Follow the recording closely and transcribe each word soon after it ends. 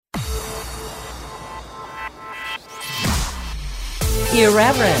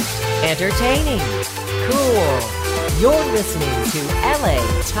Irreverent, entertaining, cool. You're listening to LA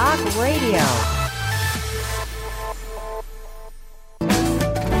Talk Radio.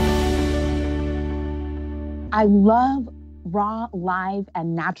 I love raw, live,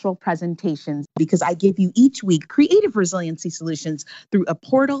 and natural presentations because I give you each week creative resiliency solutions through a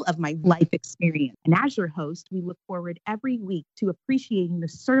portal of my life experience. And as your host, we look forward every week to appreciating the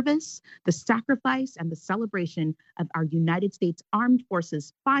service, the sacrifice, and the celebration of our United States Armed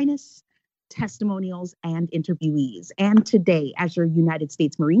Forces finest, testimonials, and interviewees. And today, as your United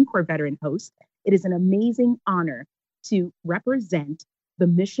States Marine Corps veteran host, it is an amazing honor to represent the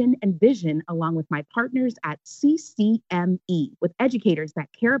mission and vision along with my partners at Ccme, with educators that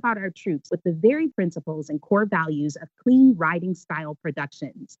care about our troops with the very principles and core values of clean riding style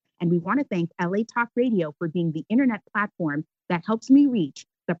productions. And we want to thank LA Talk Radio for being the internet platform that helps me reach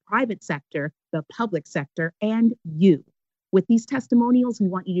the private sector, the public sector, and you. With these testimonials, we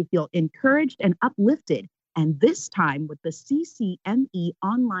want you to feel encouraged and uplifted. And this time with the Ccme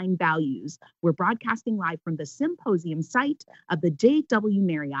online values, we're broadcasting live from the Symposium site of the JW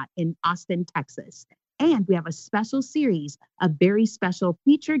Marriott in Austin, Texas. And we have a special series of very special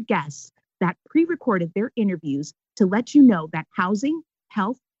featured guests that pre-recorded their interviews to let you know that housing,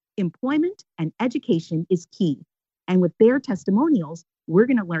 health, employment, and education is key. And with their testimonials, we're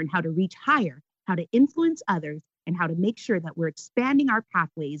going to learn how to reach higher, how to influence others, and how to make sure that we're expanding our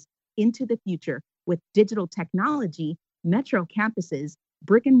pathways into the future with digital technology, metro campuses,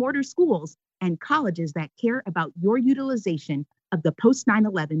 brick and mortar schools, and colleges that care about your utilization of the post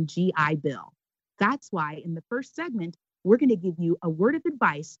 9/11 GI Bill. That's why in the first segment, we're going to give you a word of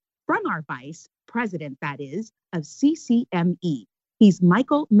advice from our vice president, that is, of Ccme. He's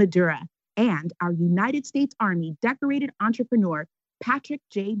Michael Madura, and our United States Army decorated entrepreneur, Patrick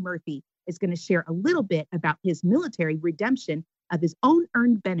J. Murphy, is going to share a little bit about his military redemption of his own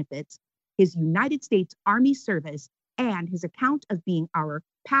earned benefits, his United States Army service, and his account of being our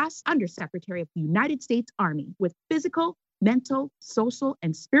past Undersecretary of the United States Army. With physical, mental, social,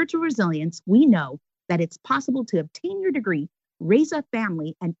 and spiritual resilience, we know that it's possible to obtain your degree, raise a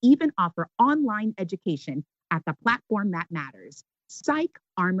family, and even offer online education at the platform that matters,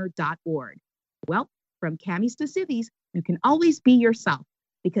 psycharmor.org. Well, from camis to civvies, you can always be yourself,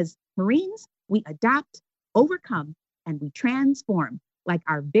 because Marines, we adapt, overcome, and we transform, like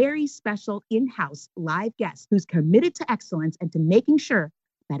our very special in-house live guest who's committed to excellence and to making sure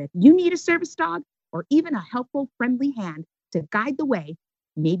that if you need a service dog or even a helpful, friendly hand to guide the way,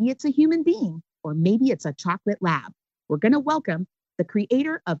 maybe it's a human being or maybe it's a chocolate lab. We're going to welcome the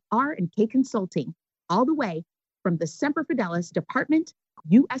creator of R&K Consulting, all the way from the Semper Fidelis Department,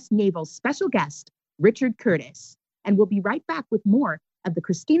 U.S. Naval Special Guest, Richard Curtis. And we'll be right back with more of the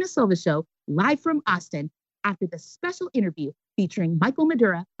Christina Silva Show live from Austin after the special interview featuring Michael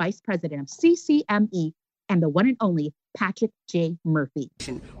Madura, Vice President of Ccme, and the one and only Patrick J. Murphy.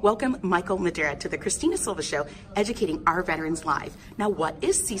 Welcome, Michael Madura, to the Christina Silva Show, educating our veterans live. Now, what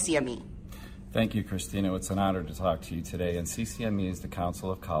is Ccme? Thank you, Christina. It's an honor to talk to you today. And Ccme is the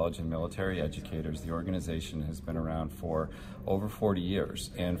Council of College and Military Educators. The organization has been around for over 40 years.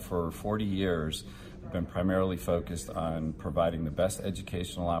 And for 40 years, we've been primarily focused on providing the best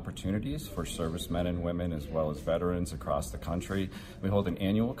educational opportunities for servicemen and women, as well as veterans across the country. We hold an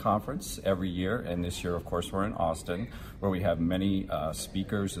annual conference every year, and this year, of course, we're in Austin, where we have many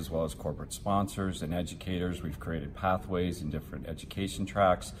speakers, as well as corporate sponsors and educators. We've created pathways and different education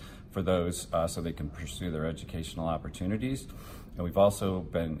tracks for those so they can pursue their educational opportunities. And we've also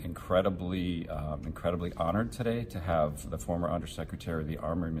been incredibly honored today to have the former Undersecretary of the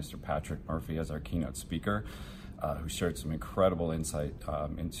Army, Mr. Patrick Murphy, as our keynote speaker, who shared some incredible insight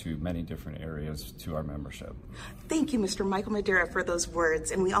into many different areas to our membership. Thank you, Mr. Michael Madura, for those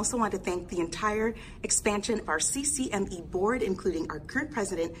words. And we also want to thank the entire expansion of our Ccme board, including our current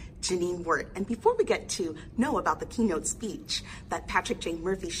president, Janine Wirt. And before we get to know about the keynote speech that Patrick J.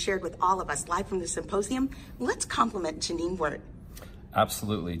 Murphy shared with all of us live from the Symposium, let's compliment Janine Wirt.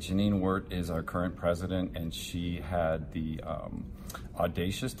 Absolutely. Janine Wirt is our current president, and she had the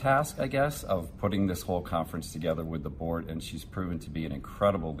audacious task, I guess, of putting this whole conference together with the board, and she's proven to be an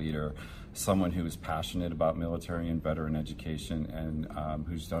incredible leader, someone who is passionate about military and veteran education, and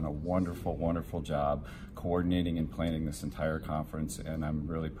who's done a wonderful, wonderful job coordinating and planning this entire conference, and I'm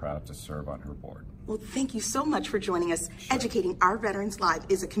really proud to serve on her board. Well, thank you so much for joining us. Sure. Educating our veterans live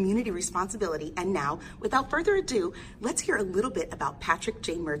is a community responsibility. And now, without further ado, let's hear a little bit about Patrick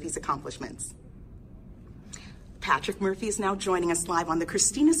J. Murphy's accomplishments. Patrick Murphy is now joining us live on the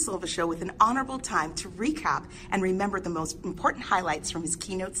Christina Silva Show with an honorable time to recap and remember the most important highlights from his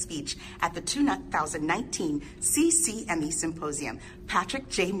keynote speech at the 2019 Ccme Symposium. Patrick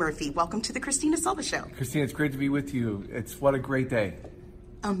J. Murphy, welcome to the Christina Silva Show. Christina, it's great to be with you. What a great day.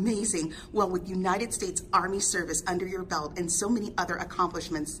 Amazing. Well, with United States Army service under your belt and so many other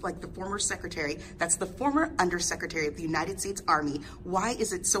accomplishments like the former secretary, that's the former undersecretary of the United States Army, why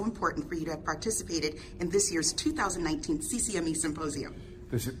is it so important for you to have participated in this year's 2019 Ccme Symposium?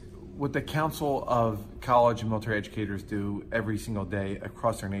 What the Council of College and Military Educators do every single day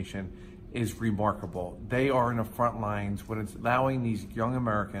across our nation is remarkable. They are in the front lines when it's allowing these young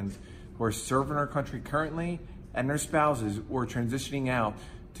Americans who are serving our country currently and their spouses or transitioning out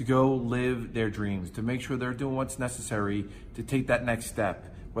to go live their dreams, to make sure they're doing what's necessary to take that next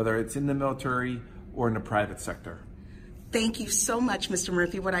step, whether it's in the military or in the private sector. Thank you so much, Mr.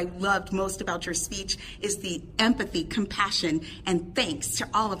 Murphy. What I loved most about your speech is the empathy, compassion, and thanks to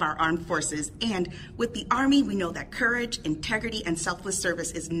all of our armed forces. And with the Army, we know that courage, integrity, and selfless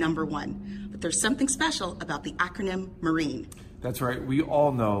service is number one. But there's something special about the acronym Marine. That's right. We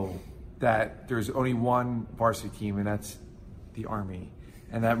all know that there's only one varsity team, and that's the Army.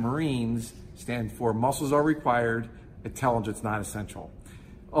 And that Marines stand for muscles are required, intelligence not essential.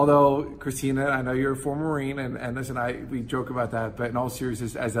 Although, Christina, I know you're a former Marine, and listen, we joke about that, but in all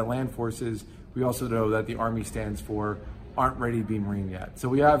seriousness, as the land forces, we also know that the Army stands for aren't ready to be Marine yet. So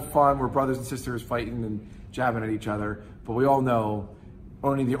we have fun, we're brothers and sisters fighting and jabbing at each other, but we all know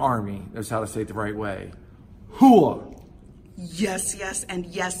only the Army knows how to say it the right way. Hooah! Yes, yes, and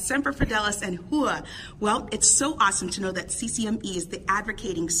yes, Semper Fidelis and Hua. Well, it's so awesome to know that CCME is the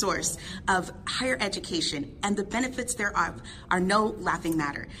advocating source of higher education, and the benefits thereof are no laughing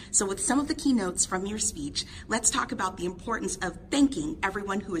matter. So with some of the keynotes from your speech, let's talk about the importance of thanking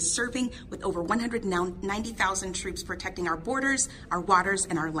everyone who is serving with over 190,000 troops protecting our borders, our waters,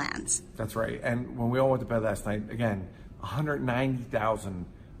 and our lands. That's right. And when we all went to bed last night, again, 190,000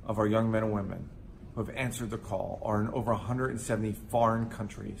 of our young men and women who have answered the call are in over 170 foreign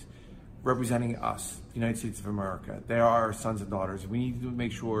countries representing us, the United States of America. They are our sons and daughters. We need to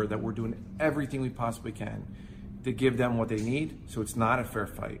make sure that we're doing everything we possibly can to give them what they need so it's not a fair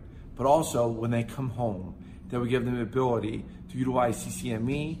fight. But also, when they come home, that we give them the ability to utilize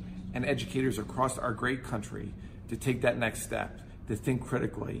CCME and educators across our great country to take that next step, to think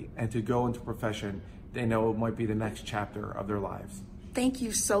critically, and to go into a profession they know might be the next chapter of their lives. Thank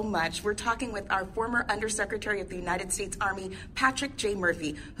you so much. We're talking with our former Undersecretary of the United States Army, Patrick J.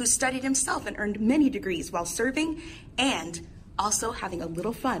 Murphy, who studied himself and earned many degrees while serving and also having a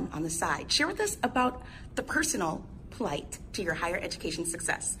little fun on the side. Share with us about the personal plight to your higher education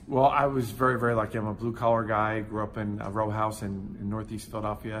success. Well, I was very, very lucky. I'm a blue-collar guy. Grew up in a row house in Northeast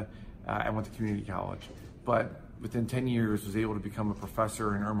Philadelphia. I went to community college. But within 10 years, was able to become a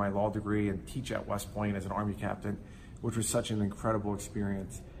professor and earn my law degree and teach at West Point as an Army captain, which was such an incredible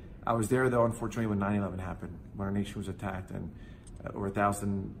experience. I was there, though, unfortunately, when 9/11 happened, when our nation was attacked and over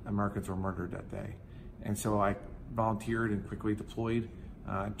 1,000 Americans were murdered that day. And so I volunteered and quickly deployed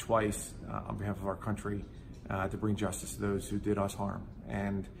twice on behalf of our country to bring justice to those who did us harm.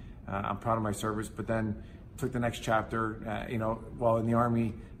 And I'm proud of my service, but then took the next chapter, while in the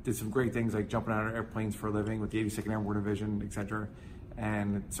Army, did some great things like jumping out of airplanes for a living with the 82nd Airborne Division, etc.,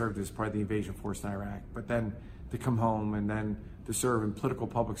 and served as part of the invasion force in Iraq. But then to come home and then to serve in political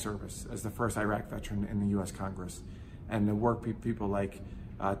public service as the first Iraq veteran in the U.S. Congress, and to work with people like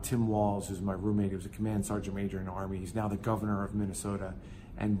Tim Walz, who's my roommate, who was a command sergeant major in the Army. He's now the governor of Minnesota,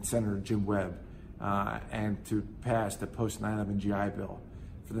 and Senator Jim Webb, and to pass the post-9/11 GI Bill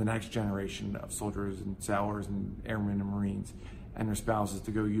for the next generation of soldiers and sailors and airmen and Marines and their spouses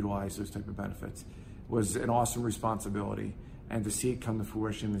to go utilize those type of benefits was an awesome responsibility. And to see it come to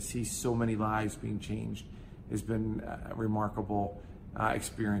fruition, to see so many lives being changed, has been a remarkable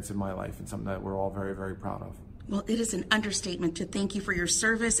experience in my life and something that we're all very, very proud of. Well, it is an understatement to thank you for your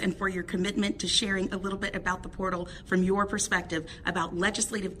service and for your commitment to sharing a little bit about the portal from your perspective about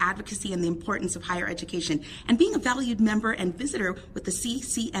legislative advocacy and the importance of higher education. And being a valued member and visitor with the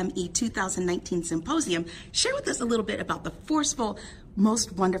CCME 2019 Symposium, share with us a little bit about the forceful,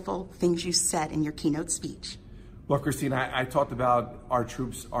 most wonderful things you said in your keynote speech. Well, Christina, I talked about our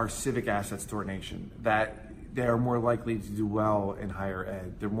troops are civic assets to our nation, that they are more likely to do well in higher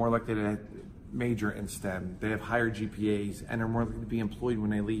ed. They're more likely to major in STEM. They have higher GPAs, and they're more likely to be employed when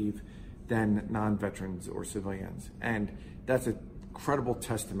they leave than non-veterans or civilians. And that's a credible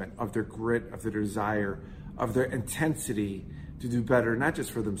testament of their grit, of their desire, of their intensity to do better, not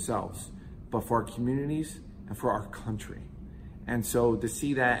just for themselves, but for our communities and for our country. And so to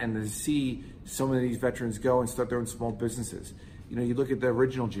see that and to see some of these veterans go and start their own small businesses. You know, you look at the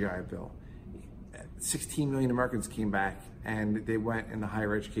original GI Bill, 16 million Americans came back and they went into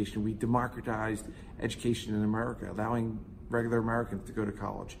higher education. We democratized education in America, allowing regular Americans to go to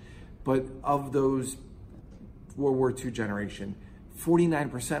college. But of those World War II generation,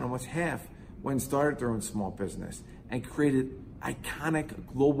 49%, almost half, went and started their own small business and created iconic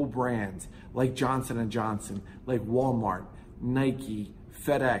global brands like Johnson & Johnson, like Walmart, Nike,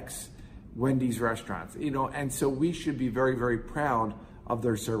 FedEx, Wendy's restaurants, you know, and so we should be very, very proud of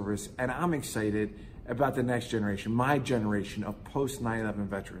their service. And I'm excited about the next generation, my generation of post 9/11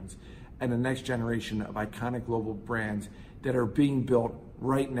 veterans, and the next generation of iconic global brands that are being built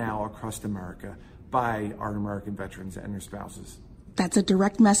right now across America by our American veterans and their spouses. That's a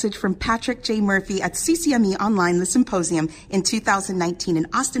direct message from Patrick J. Murphy at CCME Online, the Symposium in 2019 in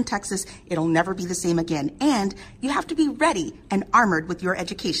Austin, Texas. It'll never be the same again. And you have to be ready and armored with your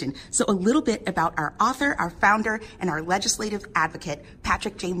education. So a little bit about our author, our founder, and our legislative advocate,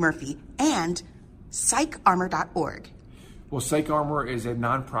 Patrick J. Murphy, and psycharmor.org. Well, PsychArmor is a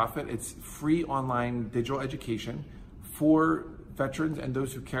nonprofit. It's free online digital education for veterans and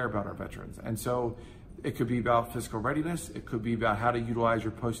those who care about our veterans. And so it could be about physical readiness. It could be about how to utilize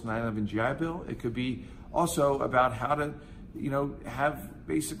your post 9/11 GI Bill. It could be also about how to, you know, have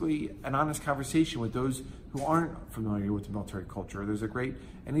basically an honest conversation with those who aren't familiar with the military culture. There's a great,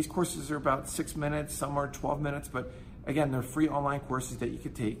 and these courses are about 6 minutes, some are 12 minutes, but again, they're free online courses that you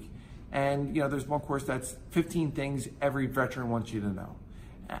could take. And, you know, there's one course that's 15 things every veteran wants you to know.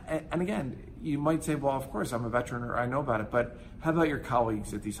 And again, you might say, well, of course, I'm a veteran or I know about it, but how about your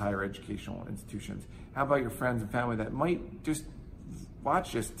colleagues at these higher educational institutions? How about your friends and family that might just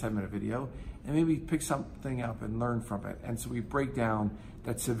watch this 10-minute video and maybe pick something up and learn from it? And so we break down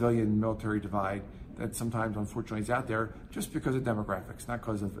that civilian-military divide that sometimes, unfortunately, is out there just because of demographics, not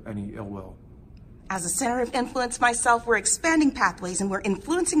because of any ill will. As a center of influence myself, we're expanding pathways and we're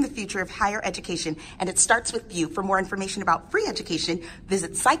influencing the future of higher education. And it starts with you. For more information about free education,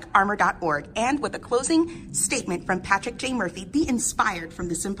 visit psycharmor.org. And with a closing statement from Patrick J. Murphy, be inspired from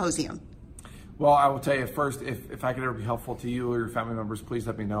the Symposium. Well, I will tell you first, if I could ever be helpful to you or your family members, please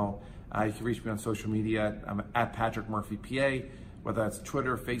let me know. You can reach me on social media. I'm at Patrick Murphy PA, whether that's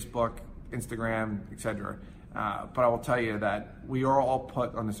Twitter, Facebook, Instagram, etc. But I will tell you that we are all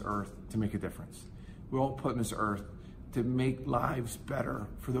put on this earth to make a difference. We're all put on this earth to make lives better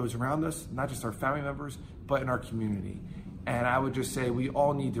for those around us, not just our family members, but in our community. And I would just say we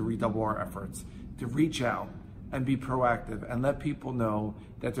all need to redouble our efforts to reach out and be proactive and let people know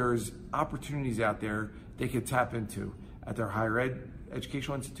that there's opportunities out there they could tap into at their higher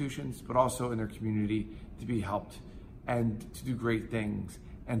educational institutions, but also in their community to be helped and to do great things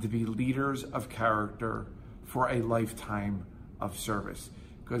and to be leaders of character for a lifetime of service.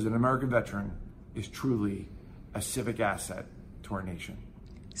 Because an American veteran is truly a civic asset to our nation.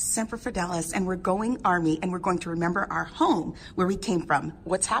 Semper Fidelis, and we're going Army, and we're going to remember our home, where we came from.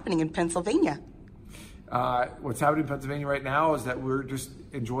 What's happening in Pennsylvania? What's happening in Pennsylvania right now is that we're just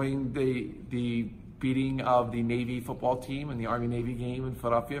enjoying the beating of the Navy football team in the Army-Navy game in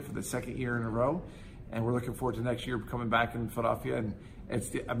Philadelphia for the second year in a row. And we're looking forward to next year coming back in Philadelphia. And it's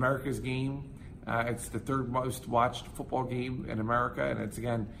America's game. It's the third most watched football game in America. And it's,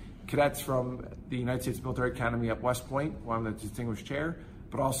 again, cadets from the United States Military Academy at West Point, where I'm the distinguished chair,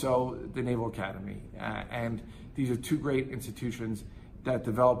 but also the Naval Academy. And these are two great institutions that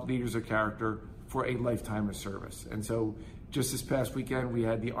develop leaders of character for a lifetime of service. And so just this past weekend, we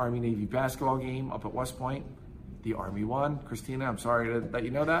had the Army-Navy basketball game up at West Point. The Army won. Christina, I'm sorry to let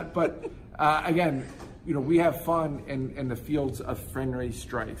you know that. But again, you know, we have fun in the fields of friendly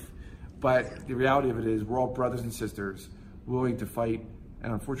strife. But the reality of it is we're all brothers and sisters willing to fight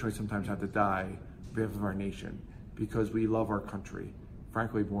and unfortunately sometimes have to die on behalf of our nation because we love our country,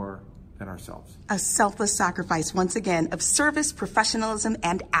 frankly, more than ourselves. A selfless sacrifice, once again, of service, professionalism,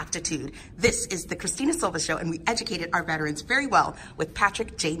 and aptitude. This is the Christina Silva Show, and we educated our veterans very well with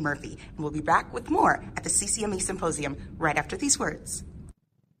Patrick J. Murphy. And we'll be back with more at the CCME Symposium right after these words.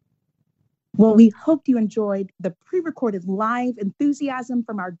 Well, we hope you enjoyed the pre-recorded live enthusiasm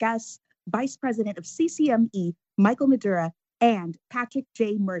from our guests, Vice President of CCME, Michael Madura, and Patrick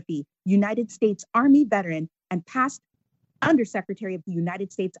J. Murphy, United States Army veteran and past Undersecretary of the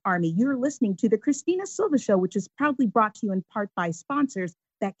United States Army. You're listening to the Christina Silva Show, which is proudly brought to you in part by sponsors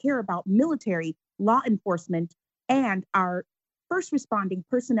that care about military, law enforcement, and our first responding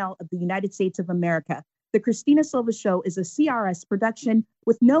personnel of the United States of America. The Christina Silva Show is a CRS production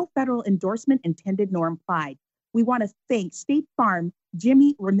with no federal endorsement intended nor implied. We want to thank State Farm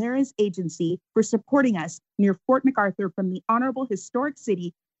Jimmy Ramirez Agency for supporting us near Fort MacArthur from the honorable historic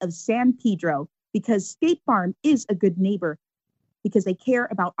city of San Pedro, because State Farm is a good neighbor, because they care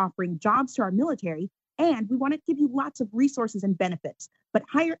about offering jobs to our military, and we want to give you lots of resources and benefits. But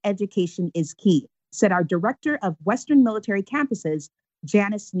higher education is key, said our Director of Western Military Campuses,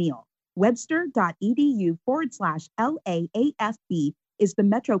 Janice Neal. Webster.edu/LAAFB is the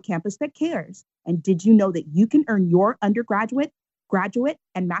metro campus that cares. And did you know that you can earn your undergraduate, graduate,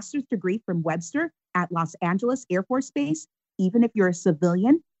 and master's degree from Webster at Los Angeles Air Force Base, even if you're a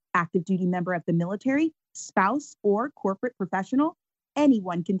civilian, active duty member of the military, spouse, or corporate professional?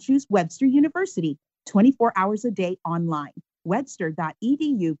 Anyone can choose Webster University 24 hours a day online.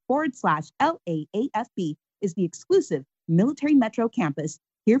 Webster.edu/LAAFB is the exclusive military metro campus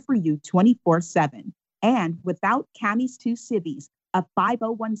here for you 24/7. And without Cammy's Two Civies, a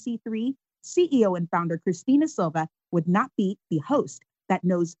 501c3, CEO and founder Christina Silva would not be the host that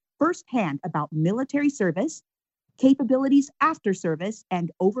knows firsthand about military service, capabilities after service,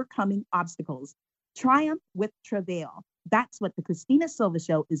 and overcoming obstacles. Triumph with travail. That's what the Christina Silva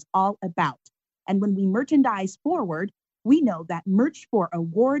Show is all about. And when we merchandise forward, we know that merch for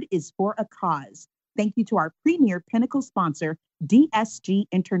award is for a cause. Thank you to our premier pinnacle sponsor, DSG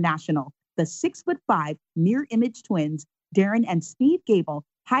International. The 6'5" mirror image twins, Darren and Steve Gable,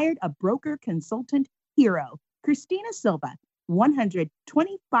 hired a broker consultant hero, Christina Silva.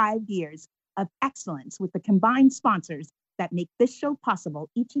 125 years of excellence with the combined sponsors that make this show possible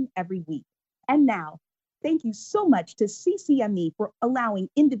each and every week. And now, thank you so much to CCME for allowing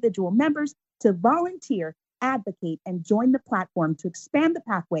individual members to volunteer, advocate, and join the platform to expand the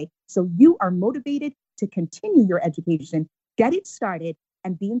pathway so you are motivated to continue your education, get it started,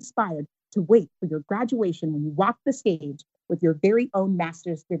 and be inspired to wait for your graduation when you walk the stage with your very own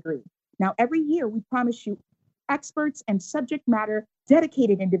master's degree. Now, every year we promise you experts and subject matter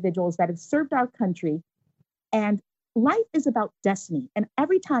dedicated individuals that have served our country. And life is about destiny. And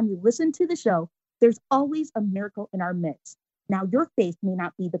every time you listen to the show, there's always a miracle in our midst. Now, your faith may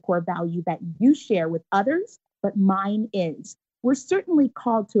not be the core value that you share with others, but mine is. We're certainly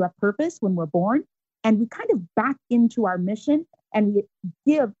called to a purpose when we're born, and we kind of back into our mission and we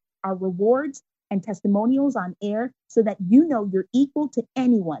give our rewards and testimonials on air so that you know you're equal to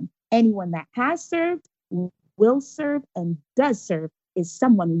anyone. Anyone that has served, will serve, and does serve is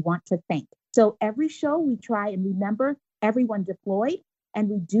someone we want to thank. So every show we try and remember everyone deployed, and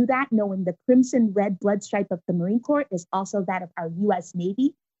we do that knowing the crimson red blood stripe of the Marine Corps is also that of our U.S.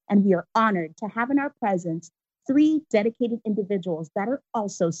 Navy. And we are honored to have in our presence 3 dedicated individuals that are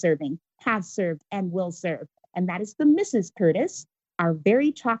also serving, have served, and will serve. And that is the Mrs. Curtis, our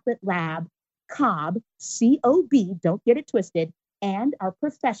very chocolate lab, Cobb, C-O-B, don't get it twisted, and our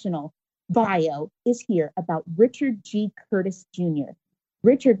professional bio is here about Richard G. Curtis Jr.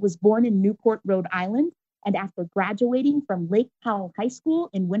 Richard was born in Newport, Rhode Island, and after graduating from Lake Powell High School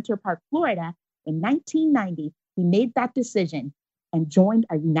in Winter Park, Florida in 1990, he made that decision and joined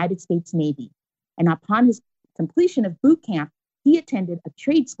our United States Navy. And upon his completion of boot camp, he attended a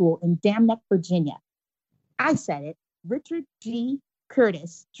trade school in Dam Neck, Virginia. I said it, Richard G.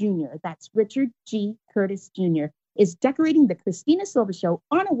 Curtis Jr., that's Richard G. Curtis Jr., is decorating the Christina Silva Show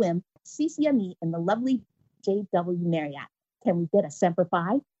on a whim, CCME in the lovely JW Marriott. Can we get a Semper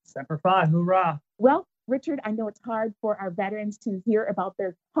Fi? Semper Fi, hoorah. Well, Richard, I know it's hard for our veterans to hear about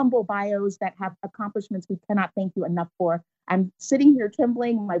their humble bios that have accomplishments we cannot thank you enough for. I'm sitting here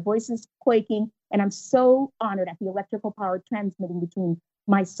trembling, my voice is quaking, and I'm so honored at the electrical power transmitting between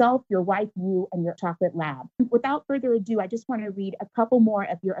myself, your wife, you, and your chocolate lab. Without further ado, I just want to read a couple more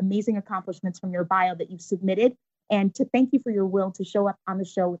of your amazing accomplishments from your bio that you've submitted, and to thank you for your will to show up on the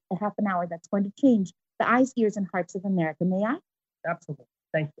show with a half an hour that's going to change the eyes, ears, and hearts of America. May I? Absolutely.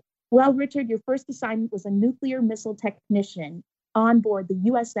 Thank you. Well, Richard, your first assignment was a nuclear missile technician on board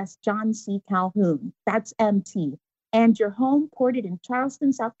the USS John C. Calhoun. That's MT. And your home ported in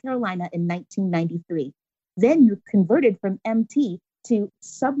Charleston, South Carolina in 1993. Then you converted from MT to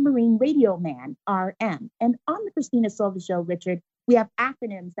submarine radio man, RM. And on the Christina Silva Show, Richard, we have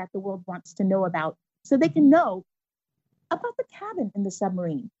acronyms that the world wants to know about so they can know about the cabin in the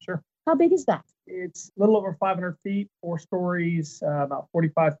submarine. Sure. How big is that? It's a little over 500 feet, 4 stories, about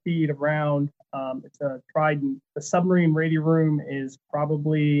 45 feet around. It's a Trident. The submarine radio room is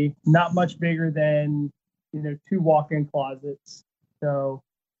probably not much bigger than, 2 walk-in closets. So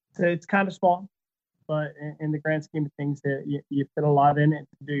it's kind of small, but in the grand scheme of things, you fit a lot in it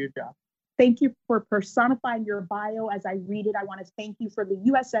to do your job. Thank you for personifying your bio. As I read it, I want to thank you for the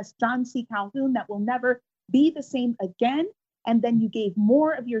USS John C. Calhoun that will never be the same again. And then you gave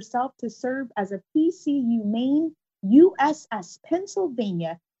more of yourself to serve as a PCU Maine USS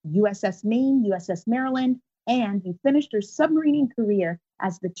Pennsylvania, USS Maine, USS Maryland, and you finished your submarining career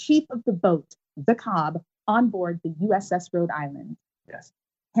as the chief of the boat, the Cobb, on board the USS Rhode Island. Yes.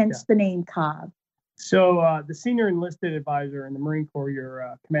 Hence the name Cobb. So the senior enlisted advisor in the Marine Corps,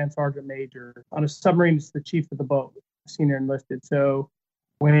 your command sergeant major. On a submarine, it's the chief of the boat, senior enlisted. So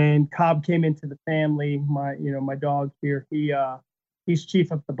when Cobb came into the family, my dog here, he's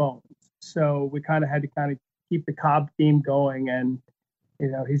chief of the boat. So we kind of had to keep the Cobb theme going, and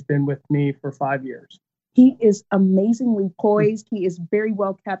he's been with me for 5 years. He is amazingly poised. He is very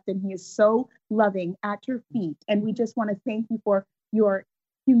well kept, and he is so loving at your feet. And we just want to thank you for your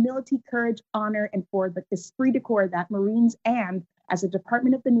humility, courage, honor, and for the esprit de corps that Marines and as a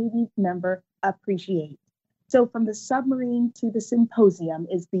Department of the Navy member appreciate. So from the submarine to the symposium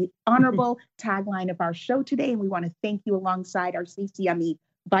is the honorable tagline of our show today. And we want to thank you alongside our CCME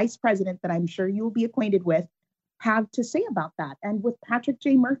Vice President that I'm sure you will be acquainted with, have to say about that. And with Patrick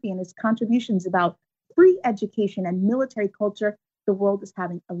J. Murphy and his contributions about free education and military culture, the world is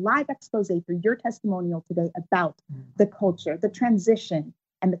having a live expose through your testimonial today about the culture, the transition,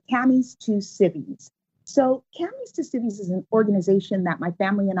 and the Ccme's to Civies. So Ccme's to Civies is an organization that my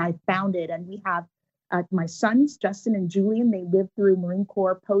family and I founded, and we have my sons, Justin and Julian. They lived through Marine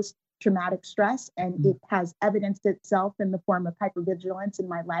Corps post-traumatic stress, and it has evidenced itself in the form of hypervigilance in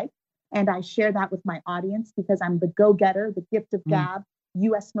my life. And I share that with my audience because I'm the go-getter, the gift of gab,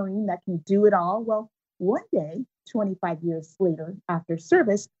 U.S. Marine that can do it all. Well, one day, 25 years later after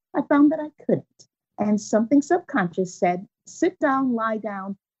service, I found that I couldn't. And something subconscious said, sit down, lie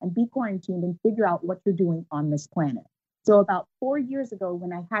down, and be quarantined and figure out what you're doing on this planet. So about 4 years ago,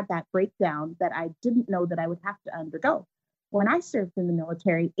 when I had that breakdown that I didn't know that I would have to undergo, when I served in the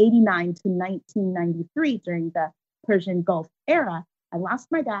military, 89 to 1993, during the Persian Gulf era, I lost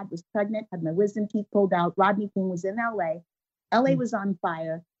my dad, was pregnant, had my wisdom teeth pulled out. Rodney King was in LA. LA was on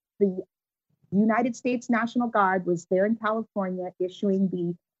fire. The United States National Guard was there in California issuing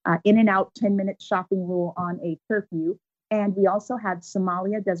the in and out 10-minute shopping rule on a curfew. And we also had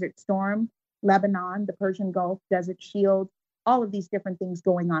Somalia, Desert Storm, Lebanon, the Persian Gulf, Desert Shield, all of these different things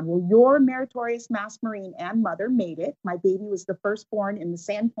going on. Well, your meritorious Mass Marine and mother made it. My baby was the firstborn in the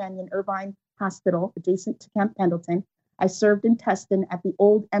Sand Canyon Irvine Hospital, adjacent to Camp Pendleton. I served in Tustin at the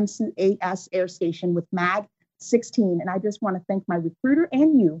old MCAS Air Station with MAG 16. And I just want to thank my recruiter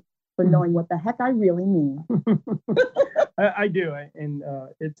and you for knowing what the heck I really mean. I do. And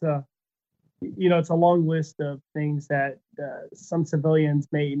it's a long list of things that some civilians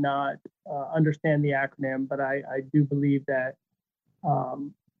may not understand the acronym, but I do believe that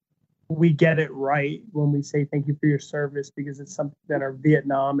we get it right when we say thank you for your service, because it's something that our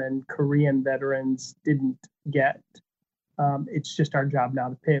Vietnam and Korean veterans didn't get. It's just our job now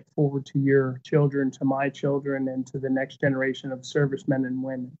to pay it forward to your children, to my children, and to the next generation of servicemen and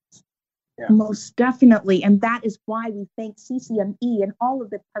women. Yeah. Most definitely. And that is why we thank CCME and all of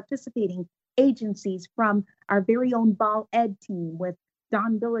the participating agencies, from our very own Ball Ed team with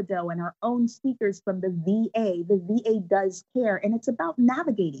Don Bilodeau and our own speakers from the VA. The VA does care, and it's about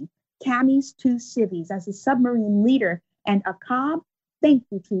navigating Ccme's to Civies as a submarine leader and a Cobb. Thank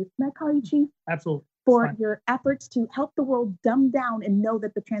you, Chief. May I call you Chief? Absolutely. For your efforts to help the world dumb down and know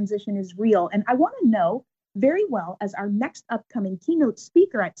that the transition is real. And I want to know very well, as our next upcoming keynote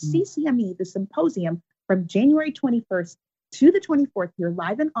speaker at CCME, the Symposium, from January 21st to the 24th here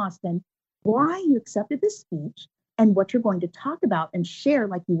live in Austin, why you accepted this speech and what you're going to talk about and share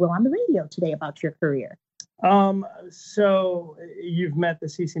like you will on the radio today about your career. So you've met the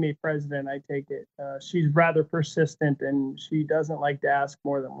CCME president, I take it. She's rather persistent and she doesn't like to ask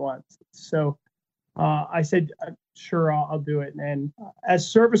more than once. So I said, sure, I'll do it. And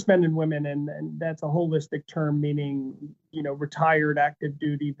as servicemen and women, and that's a holistic term, meaning, retired active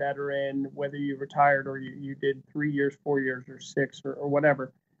duty veteran, whether you retired or you did 3 years, 4 years, or 6 or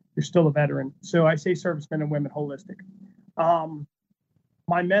whatever, you're still a veteran. So I say servicemen and women holistic.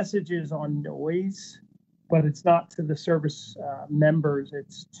 My message is on noise, but it's not to the service members.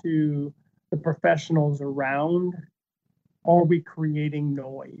 It's to the professionals around. Are we creating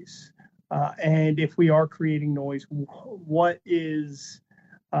noise? And if we are creating noise, what is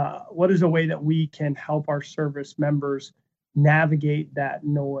a way that we can help our service members navigate that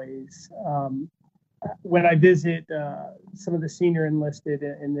noise? When I visit some of the senior enlisted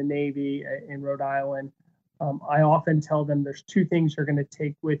in the Navy in Rhode Island, I often tell them there's 2 things you're going to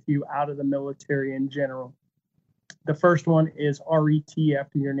take with you out of the military in general. The first one is RET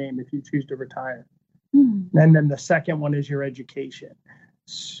after your name if you choose to retire. And then the second one is your education.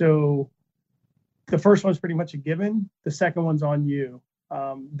 So the first one's pretty much a given. The second one's on you.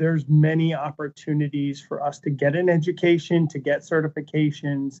 There's many opportunities for us to get an education, to get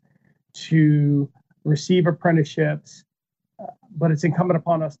certifications, to receive apprenticeships, but it's incumbent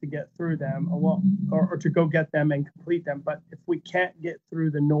upon us to get through them or to go get them and complete them. But if we can't get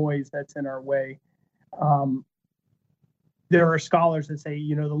through the noise that's in our way, there are scholars that say,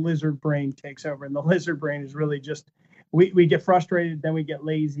 the lizard brain takes over, and the lizard brain is really just, we get frustrated, then we get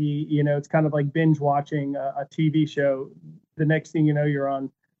lazy. It's kind of like binge watching a TV show. The next thing you know, you're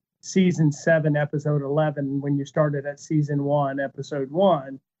on season 7, episode 11, when you started at season 1, episode 1,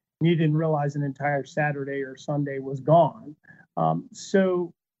 and you didn't realize an entire Saturday or Sunday was gone.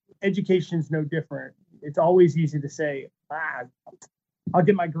 So education is no different. It's always easy to say, I'll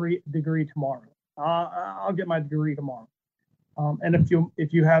get my degree tomorrow. I'll get my degree tomorrow. And if you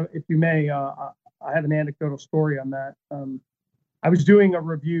may, I have an anecdotal story on that. I was doing a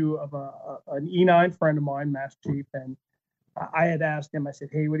review of an E9 friend of mine, Mass Chief, and I had asked him, I said,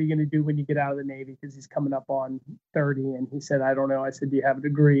 hey, what are you going to do when you get out of the Navy? Because he's coming up on 30. And he said, I don't know. I said, do you have a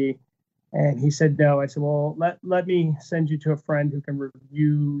degree? And he said, no. I said, well, let me send you to a friend who can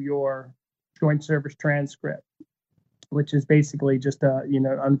review your joint service transcript, which is basically just a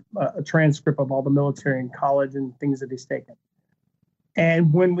transcript of all the military and college and things that he's taken.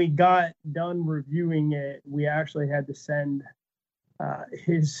 And when we got done reviewing it, we actually had to send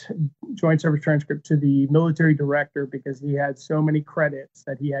his joint service transcript to the military director because he had so many credits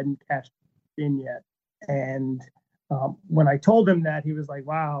that he hadn't cashed in yet. And when I told him that, he was like,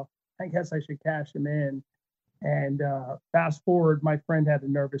 wow, I guess I should cash him in. And fast forward, my friend had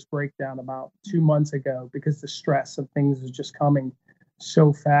a nervous breakdown about 2 months ago because the stress of things is just coming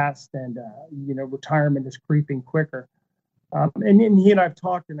so fast, and retirement is creeping quicker. And then he and I've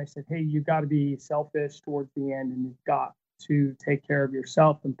talked, and I said, hey, you've got to be selfish towards the end, and you've got to take care of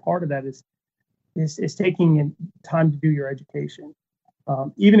yourself. And part of that is taking time to do your education.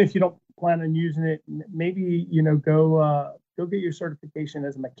 Even if you don't plan on using it, maybe, go get your certification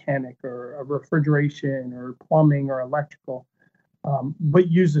as a mechanic or a refrigeration or plumbing or electrical,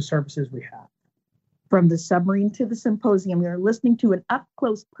 but use the services we have. From the submarine to the symposium, you're listening to an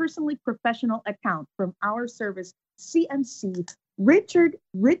up-close, personally professional account from our service, CMC. Richard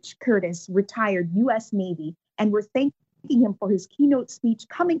Rich Curtis, retired U.S. Navy, and we're thanking him for his keynote speech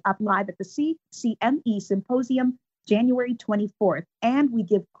coming up live at the Ccme Symposium, January 24th. And we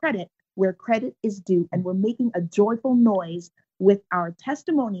give credit where credit is due, and we're making a joyful noise with our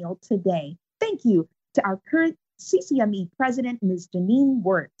testimonial today. Thank you to our current CCME president, Ms. Janine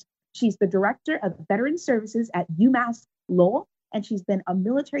Wirt. She's the director of Veteran Services at UMass Lowell, and she's been a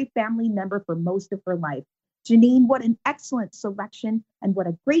military family member for most of her life. Janine, what an excellent selection and what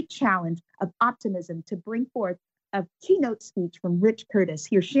a great challenge of optimism to bring forth a keynote speech from Rich Curtis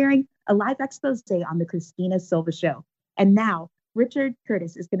here sharing a live expose on the Christina Silva Show. And now, Richard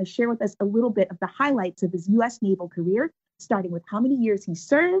Curtis is going to share with us a little bit of the highlights of his U.S. naval career, starting with how many years he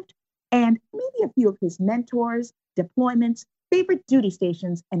served and maybe a few of his mentors, deployments, favorite duty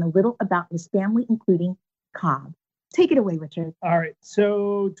stations, and a little about his family, including Cobb. Take it away, Richard. All right.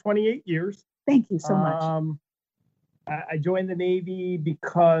 So 28 years. Thank you so much. I joined the Navy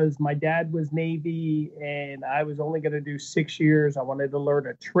because my dad was Navy and I was only going to do 6 years. I wanted to learn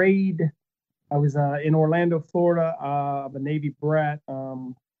a trade. I was in Orlando, Florida. I'm a Navy brat.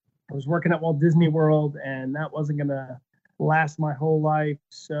 I was working at Walt Disney World, and that wasn't going to last my whole life.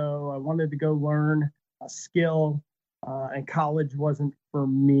 So I wanted to go learn a skill, and college wasn't for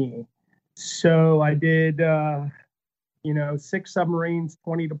me. So I did, 6 submarines,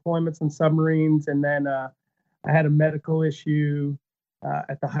 20 deployments in submarines, and then I had a medical issue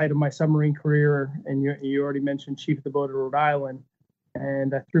at the height of my submarine career. And you already mentioned Chief of the Boat of Rhode Island.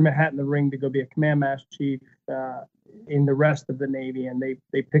 And I threw my hat in the ring to go be a command master chief in the rest of the Navy. And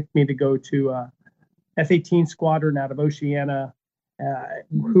they picked me to go to F-18 Squadron out of Oceana,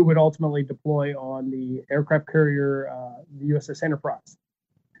 who would ultimately deploy on the aircraft carrier, the USS Enterprise.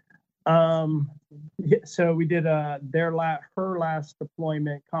 So we did her last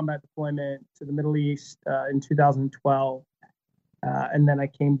deployment, combat deployment to the Middle East in 2012. And then I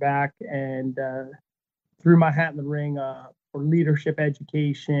came back and threw my hat in the ring for leadership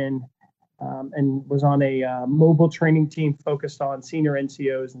education, and was on a mobile training team focused on senior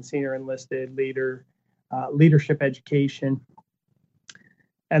NCOs and senior enlisted leadership education.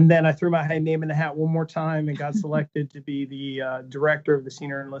 And then I threw my name in the hat one more time and got selected to be the director of the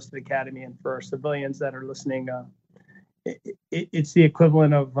Senior Enlisted Academy. And for our civilians that are listening, it's the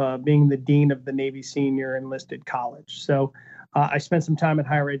equivalent of being the dean of the Navy Senior Enlisted College. So I spent some time in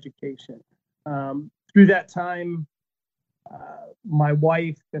higher education. Through that time, My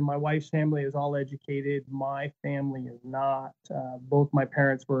wife and my wife's family is all educated. My family is not. Both my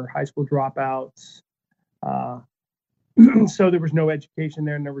parents were high school dropouts. So there was no education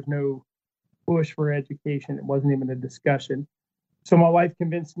there, and there was no push for education. It wasn't even a discussion. So my wife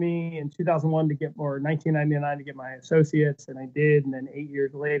convinced me in 2001 or 1999 to get my associates, and I did. And then 8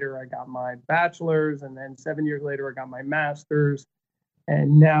 years later, I got my bachelor's, and then 7 years later, I got my master's.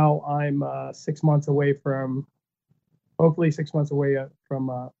 And now I'm 6 months away from, hopefully 6 months away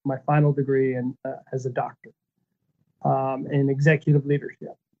from my final degree and as a doctor in executive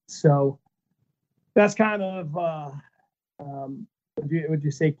leadership. So that's kind of would you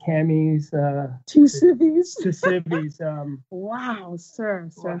say Cammy's Two civvies. to civvies. Wow, sir.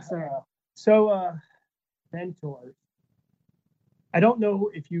 So mentors. I don't know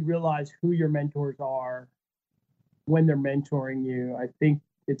if you realize who your mentors are when they're mentoring you. I think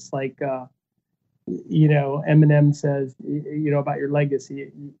it's like Eminem says, about your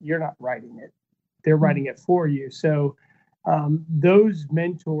legacy. You're not writing it; they're writing it for you. So those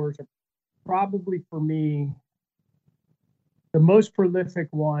mentors are probably, for me, the most prolific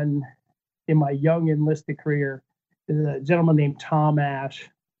one in my young enlisted career is a gentleman named Tom Ash.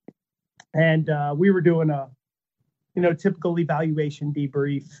 And we were doing a, typical evaluation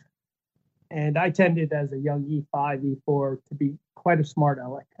debrief. And I tended as a young E5, E4 to be quite a smart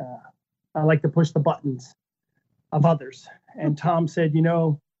aleck. I like to push the buttons of others. And Tom said,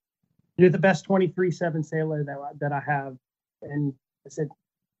 you're the best 23-7 sailor that I have. And I said,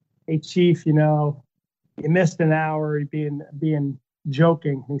 hey, Chief, you missed an hour, being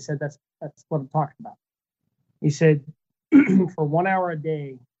joking. He said, that's what I'm talking about. He said, for 1 hour a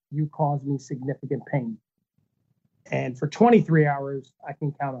day, you cause me significant pain. And for 23 hours, I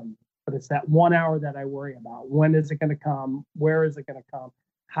can count on you. But it's that 1 hour that I worry about. When is it going to come? Where is it going to come?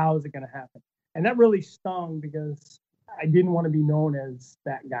 How is it going to happen? And that really stung because I didn't want to be known as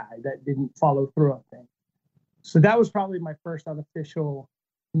that guy that didn't follow through on things. So that was probably my first unofficial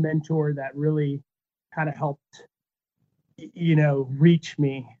mentor that really kind of helped, reach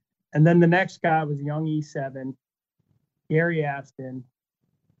me. And then the next guy was young E7, Gary Aston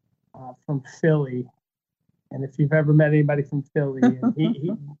from Philly. And if you've ever met anybody from Philly,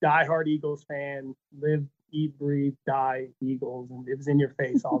 he diehard Eagles fan, live, eat, breathe, die Eagles, and it was in your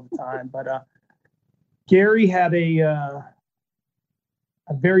face all the time. But Gary had a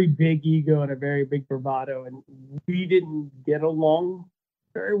very big ego and a very big bravado, and we didn't get along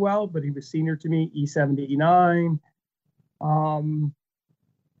very well, but he was senior to me, E7 to E9.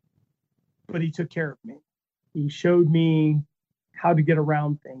 But he took care of me. He showed me how to get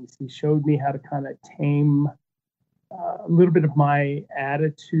around things. He showed me how to kind of tame a little bit of my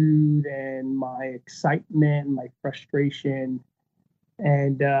attitude and my excitement and my frustration.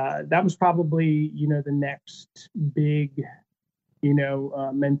 And that was probably, the next big,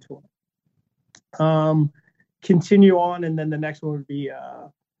 mentor. Continue on, and then the next one would be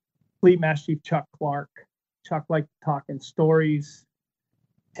Fleet Master Chief Chuck Clark. Chuck liked talking stories,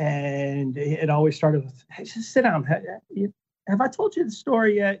 and it always started with, "Hey, just sit down. Have I told you the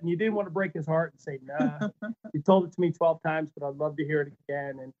story yet?" And you didn't want to break his heart and say, "Nah, you told it to me 12 times, but I'd love to hear it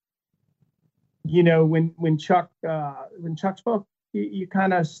again." And when Chuck spoke, you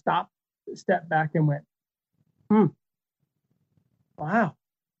kind of stepped back, and went, "Wow,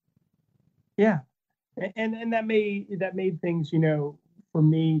 yeah." And that made things, for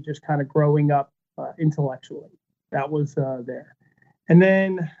me, just kind of growing up intellectually. That was there. And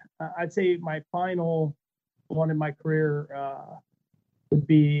then I'd say my final one in my career would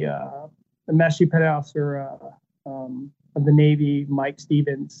be the Master Petty Officer of the Navy, Mike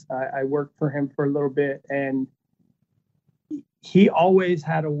Stevens. I worked for him for a little bit, and he always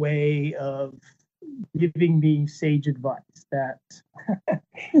had a way of giving me sage advice that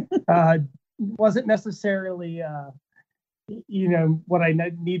wasn't necessarily what I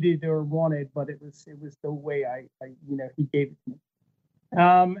needed or wanted, but it was the way I he gave it to me.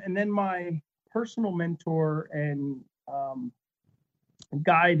 And then my personal mentor and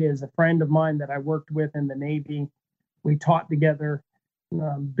guide is a friend of mine that I worked with in the Navy. We taught together.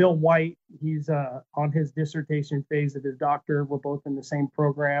 Bill White, he's on his dissertation phase of his doctor. We're both in the same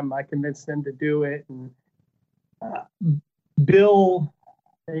program. I convinced him to do it. And Bill,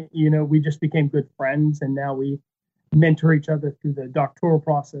 we just became good friends, and now we mentor each other through the doctoral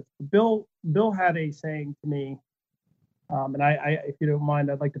process. Bill had a saying to me, and I, if you don't mind,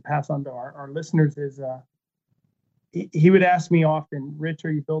 I'd like to pass on to our listeners, is he would ask me often, "Rich,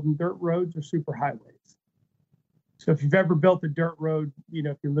 are you building dirt roads or superhighways?" So if you've ever built a dirt road,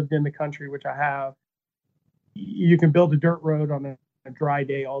 if you lived in the country, which I have, you can build a dirt road on a a dry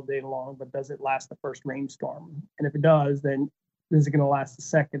day all day long, but does it last the first rainstorm? And if it does, then is it going to last the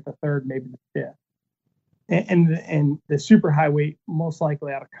second, the third, maybe the fifth? And the superhighway, most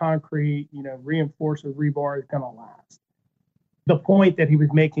likely out of concrete, reinforced with rebar, is going to last. The point that he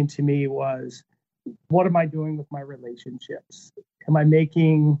was making to me was, what am I doing with my relationships? Am I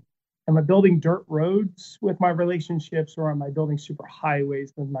building dirt roads with my relationships, or am I building super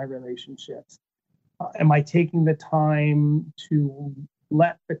highways with my relationships? Am I taking the time to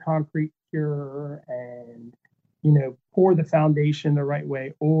let the concrete cure and, pour the foundation the right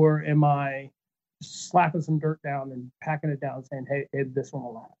way? Or am I slapping some dirt down and packing it down saying, hey, this one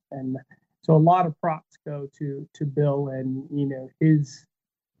will last? And so a lot of props go to Bill and, his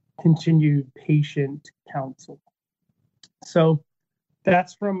continued patient counsel. So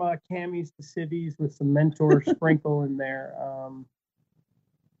that's from Camis to Cities with some mentor sprinkle in there.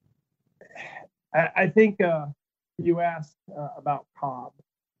 I think you asked about Cobb.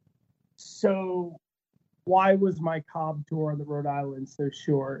 So why was my Cobb tour on the Rhode Island so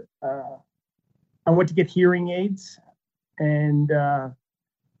short? I went to get hearing aids, and I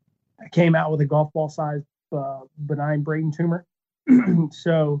came out with a golf ball sized benign brain tumor.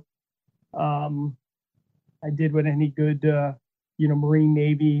 So I did what any good, Marine,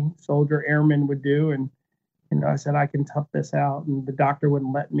 Navy, soldier, airman would do. And, I said, I can tough this out. And the doctor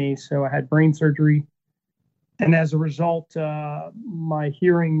wouldn't let me. So I had brain surgery. And as a result, my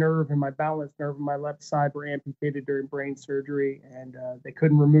hearing nerve and my balance nerve on my left side were amputated during brain surgery. And they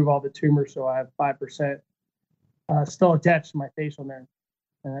couldn't remove all the tumor. So I have 5% still attached to my facial nerve.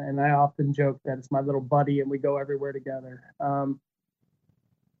 And I often joke that it's my little buddy and we go everywhere together. That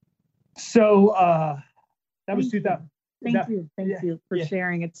was 2000. Thank you for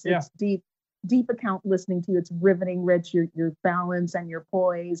sharing. It's deep account listening to you. It's riveting, Rich. Your balance and your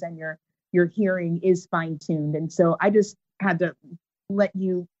poise and your hearing is fine-tuned. And so I just had to let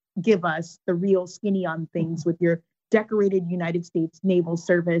you give us the real skinny on things with your decorated United States Naval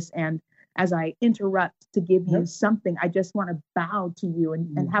Service. And as I interrupt to give you something, I just want to bow to you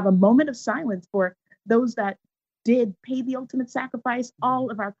and have a moment of silence for those that did pay the ultimate sacrifice, all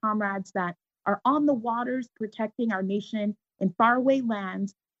of our comrades that are on the waters protecting our nation in faraway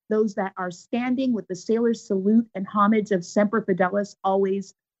lands, those that are standing with the sailors' salute and homage of Semper Fidelis,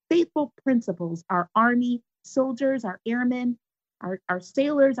 always faithful principles, our Army soldiers, our airmen, our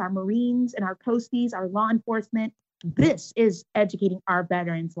sailors, our Marines, and our coasties, our law enforcement. This is educating our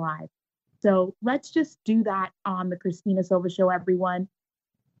veterans live. So let's just do that on the Christina Silva Show, everyone.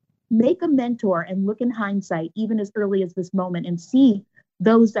 Make a mentor and look in hindsight, even as early as this moment, and see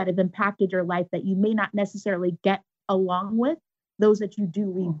those that have impacted your life that you may not necessarily get along with, those that you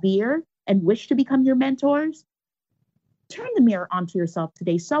do revere and wish to become your mentors. Turn the mirror onto yourself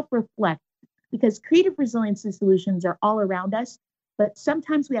today, self-reflect, because creative resiliency solutions are all around us, but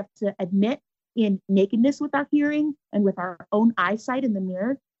sometimes we have to admit in nakedness with our hearing and with our own eyesight in the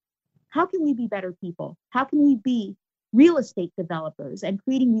mirror, how can we be better people? How can we be real estate developers and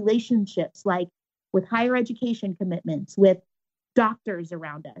creating relationships like with higher education commitments, with doctors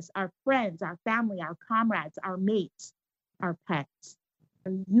around us, our friends, our family, our comrades, our mates, our pets?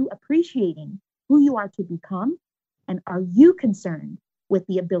 Are you appreciating who you are to become? And are you concerned with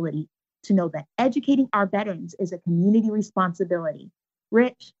the ability to know that educating our veterans is a community responsibility?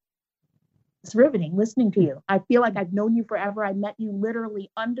 Rich, it's riveting listening to you. I feel like I've known you forever. I met you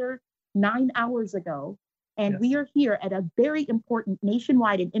literally under 9 hours ago. And we are here at a very important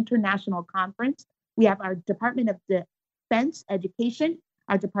nationwide and international conference. We have our Department of Defense Education,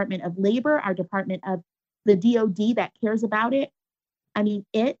 our Department of Labor, our Department of the DOD that cares about it. I mean,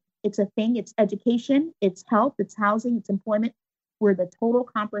 it's a thing. It's education, it's health, it's housing, it's employment. We're the total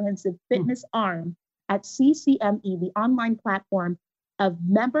comprehensive fitness arm at Ccme, the online platform of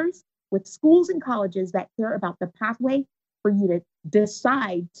members with schools and colleges that care about the pathway for you to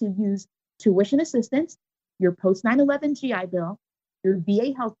decide to use tuition assistance, your post 9/11 GI Bill, your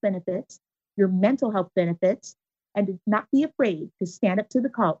VA health benefits, your mental health benefits, and to not be afraid to stand up to the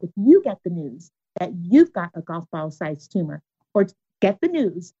call if you get the news that you've got a golf ball sized tumor, or get the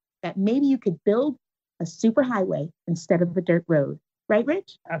news that maybe you could build a superhighway instead of a dirt road. Right,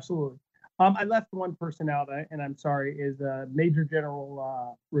 Rich? Absolutely. I left one person out, and I'm sorry, is Major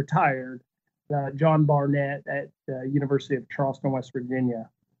General retired, John Barnett at the University of Charleston, West Virginia.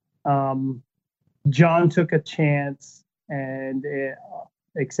 John took a chance and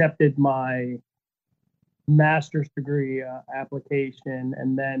accepted my master's degree application,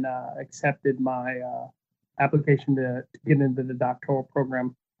 and then accepted my application to get into the doctoral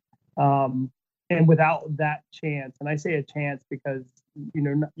program. And without that chance, and I say a chance because,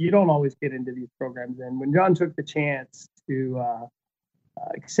 you don't always get into these programs. And when John took the chance to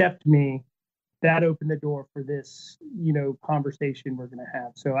accept me, that opened the door for this, conversation we're going to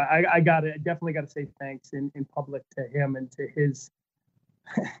have. So I definitely got to say thanks in public to him and to his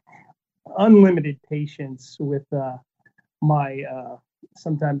unlimited patience with my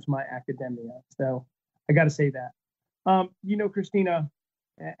sometimes my academia. So I got to say that. Christina,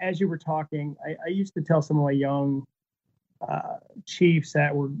 as you were talking, I used to tell some of my young chiefs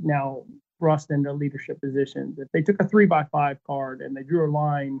that were now thrust into leadership positions, if they took a 3x5 card and they drew a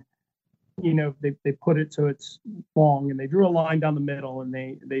line, they put it so it's long, and they drew a line down the middle, and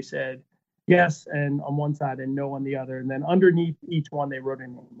they said yes and on one side and no on the other, and then underneath each one they wrote a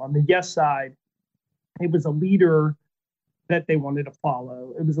name. On the yes side, it was a leader that they wanted to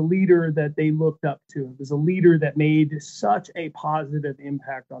follow. It was a leader that they looked up to. It was a leader that made such a positive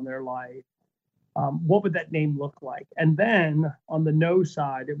impact on their life. What would that name look like? And then on the no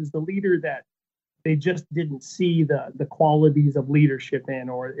side, it was the leader that they just didn't see the qualities of leadership in,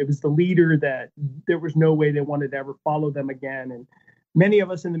 or it was the leader that there was no way they wanted to ever follow them again. And many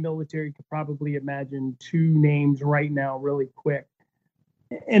of us in the military could probably imagine two names right now really quick.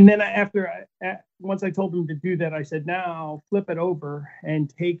 And then once I told them to do that, I said, now flip it over and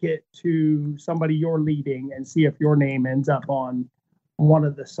take it to somebody you're leading and see if your name ends up on one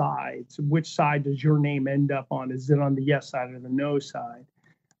of the sides. Which side does your name end up on? Is it on the yes side or the no side?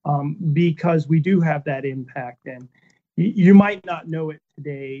 Because we do have that impact. And you might not know it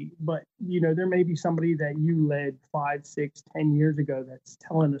today, but there may be somebody that you led 5, 6, 10 years ago that's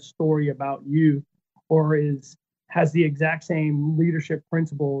telling a story about you, or has the exact same leadership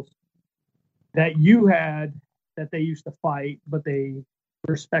principles that you had, that they used to fight, but they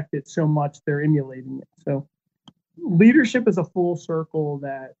respect it so much they're emulating it. So leadership is a full circle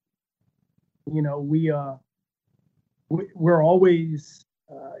that we're always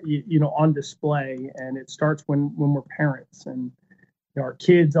on display, and it starts when we're parents, and our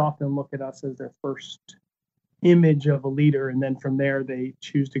kids often look at us as their first image of a leader, and then from there they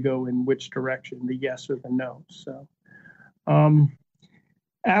choose to go in which direction, the yes or the no. So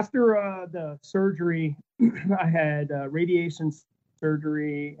after the surgery, I had radiation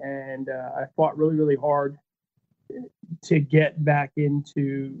surgery, and I fought really, really hard to get back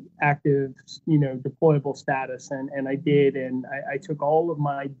into active, deployable status. And I did. And I took all of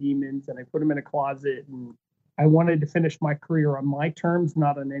my demons and I put them in a closet, and I wanted to finish my career on my terms,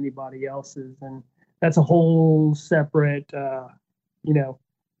 not on anybody else's. And that's a whole separate,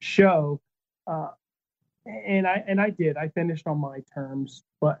 show. And I did. I finished on my terms,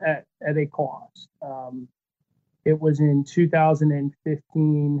 but at a cost. It was in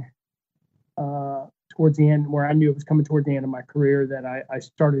 2015, towards the end, where I knew it was coming toward the end of my career, that I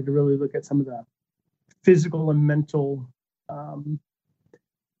started to really look at some of the physical and mental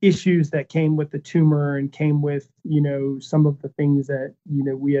issues that came with the tumor, and came with, some of the things that,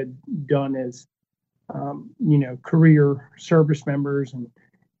 we had done as, career service members, and,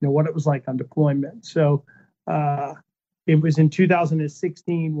 what it was like on deployment. So it was in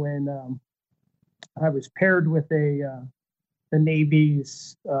 2016 when I was paired with the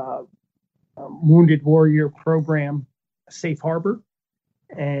Navy's Wounded Warrior program, Safe Harbor,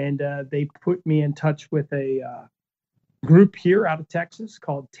 and they put me in touch with a group here out of Texas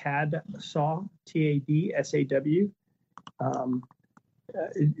called TADSAW, TADSAW,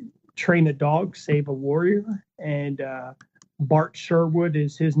 Train a Dog, Save a Warrior. And Bart Sherwood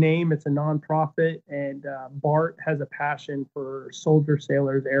is his name. It's a nonprofit, and Bart has a passion for soldiers,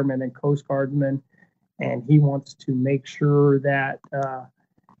 sailors, airmen, and Coast Guardsmen, and he wants to make sure that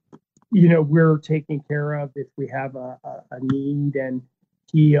we're taken care of if we have a need. And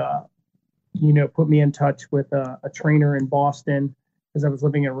he put me in touch with a trainer in Boston, because I was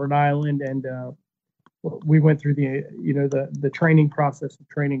living in Rhode Island, and we went through the training process of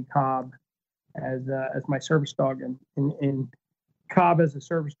training Cobb as my service dog. And Cobb as a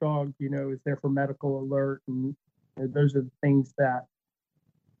service dog, is there for medical alert, and those are the things that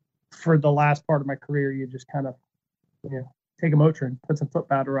for the last part of my career, you just kind of take a Motrin, put some foot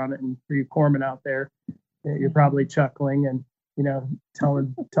powder on it, and for you corpsmen out there, you're probably chuckling and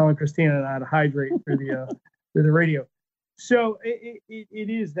telling Christina and I to hydrate through the radio. So it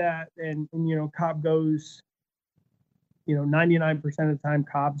is that, and Cobb goes, 99% of the time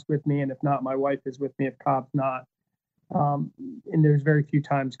Cobb's with me, and if not, my wife is with me if Cobb's not. And there's very few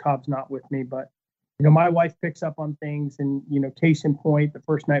times Cobb's not with me, but my wife picks up on things. And case in point, the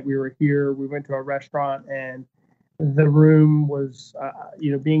first night we were here, we went to a restaurant, and the room was,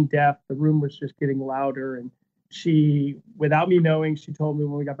 being deaf, the room was just getting louder. And she, without me knowing, she told me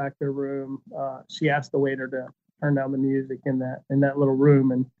when we got back to the room, she asked the waiter to turn down the music in that little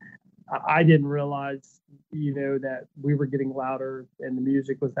room. And I didn't realize, that we were getting louder and the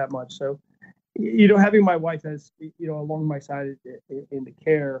music was that much. So, having my wife as, along my side in the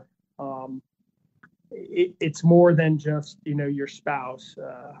care, it's more than just, your spouse.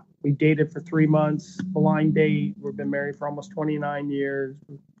 We dated for 3 months, blind date. We've been married for almost 29 years,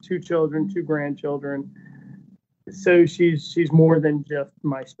 2 children, 2 grandchildren. So she's more than just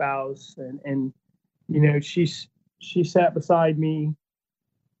my spouse. And she sat beside me,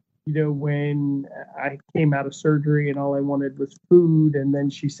 when I came out of surgery and all I wanted was food. And then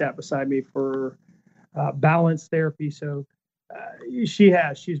she sat beside me for balance therapy. So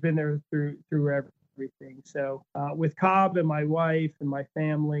she's been there through everything. So with Cobb and my wife and my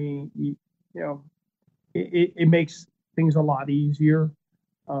family, it makes things a lot easier.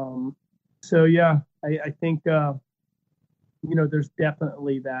 So yeah, I think there's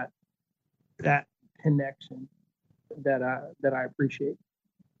definitely that connection that I appreciate.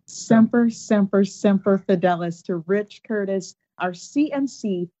 Semper Fidelis to Rich Curtis, our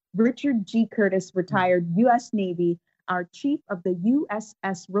CMC, Richard G. Curtis, retired U.S. Navy, our chief of the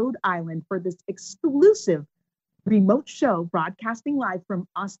USS Rhode Island, for this exclusive remote show broadcasting live from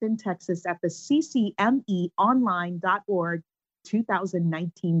Austin, Texas at the ccmeonline.org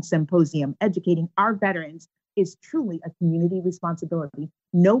 2019 Symposium. Educating our veterans is truly a community responsibility.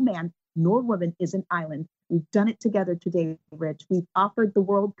 No man nor woman is an island. We've done it together today, Rich. We've offered the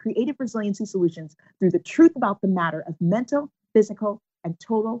world creative resiliency solutions through the truth about the matter of mental, physical, and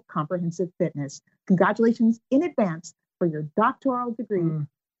total comprehensive fitness. Congratulations in advance for your doctoral degree,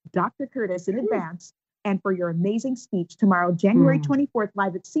 Dr. Curtis, in advance, and for your amazing speech tomorrow, January 24th,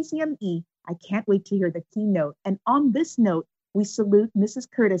 live at CCME. I can't wait to hear the keynote. And on this note, we salute Mrs.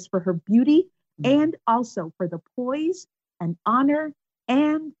 Curtis for her beauty and also for the poise and honor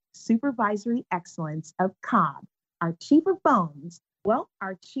and supervisory excellence of Cobb, our chief of bones. Well,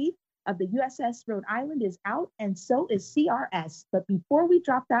 our chief of the USS Rhode Island is out, and so is CRS. But before we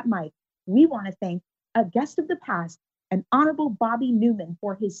drop that mic, we want to thank a guest of the past, an Honorable Bobby Newman,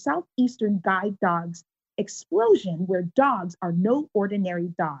 for his Southeastern Guide Dogs explosion, where dogs are no ordinary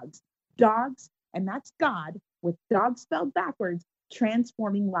dogs. Dogs, and that's God, with dogs spelled backwards,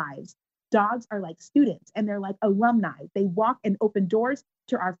 transforming lives. Dogs are like students, and they're like alumni. They walk and open doors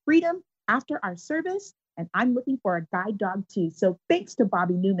to our freedom after our service, and I'm looking for a guide dog too. So thanks to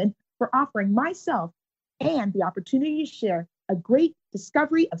Bobby Newman for offering myself and the opportunity to share a great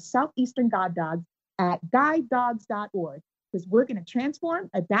discovery of Southeastern guide dogs at guidedogs.org, because we're going to transform,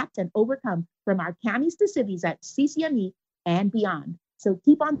 adapt, and overcome from our camis to cities at CCME and beyond. So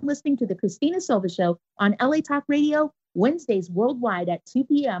keep on listening to the Christina Silva Show on LA Talk Radio, Wednesdays worldwide at 2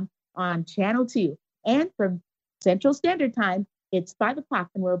 p.m. on Channel 2. And from Central Standard Time, it's 5 o'clock,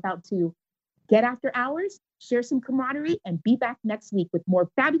 and we're about to get after hours, share some camaraderie, and be back next week with more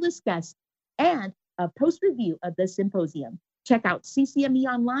fabulous guests and a post-review of the symposium. Check out CCME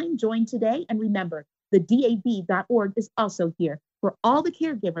Online, join today, and remember, the DAB.org is also here. For all the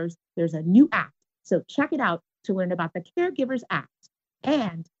caregivers, there's a new act, so check it out to learn about the Caregivers Act.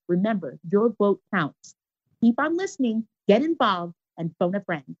 And remember, your vote counts. Keep on listening, get involved, and phone a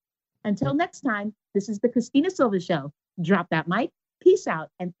friend. Until next time, this is the Christina Silva Show. Drop that mic, peace out,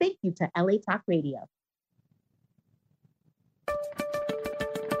 and thank you to LA Talk Radio.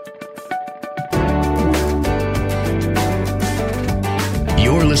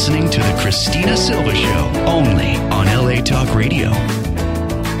 You're listening to the Christina Silva Show, only on LA Talk Radio.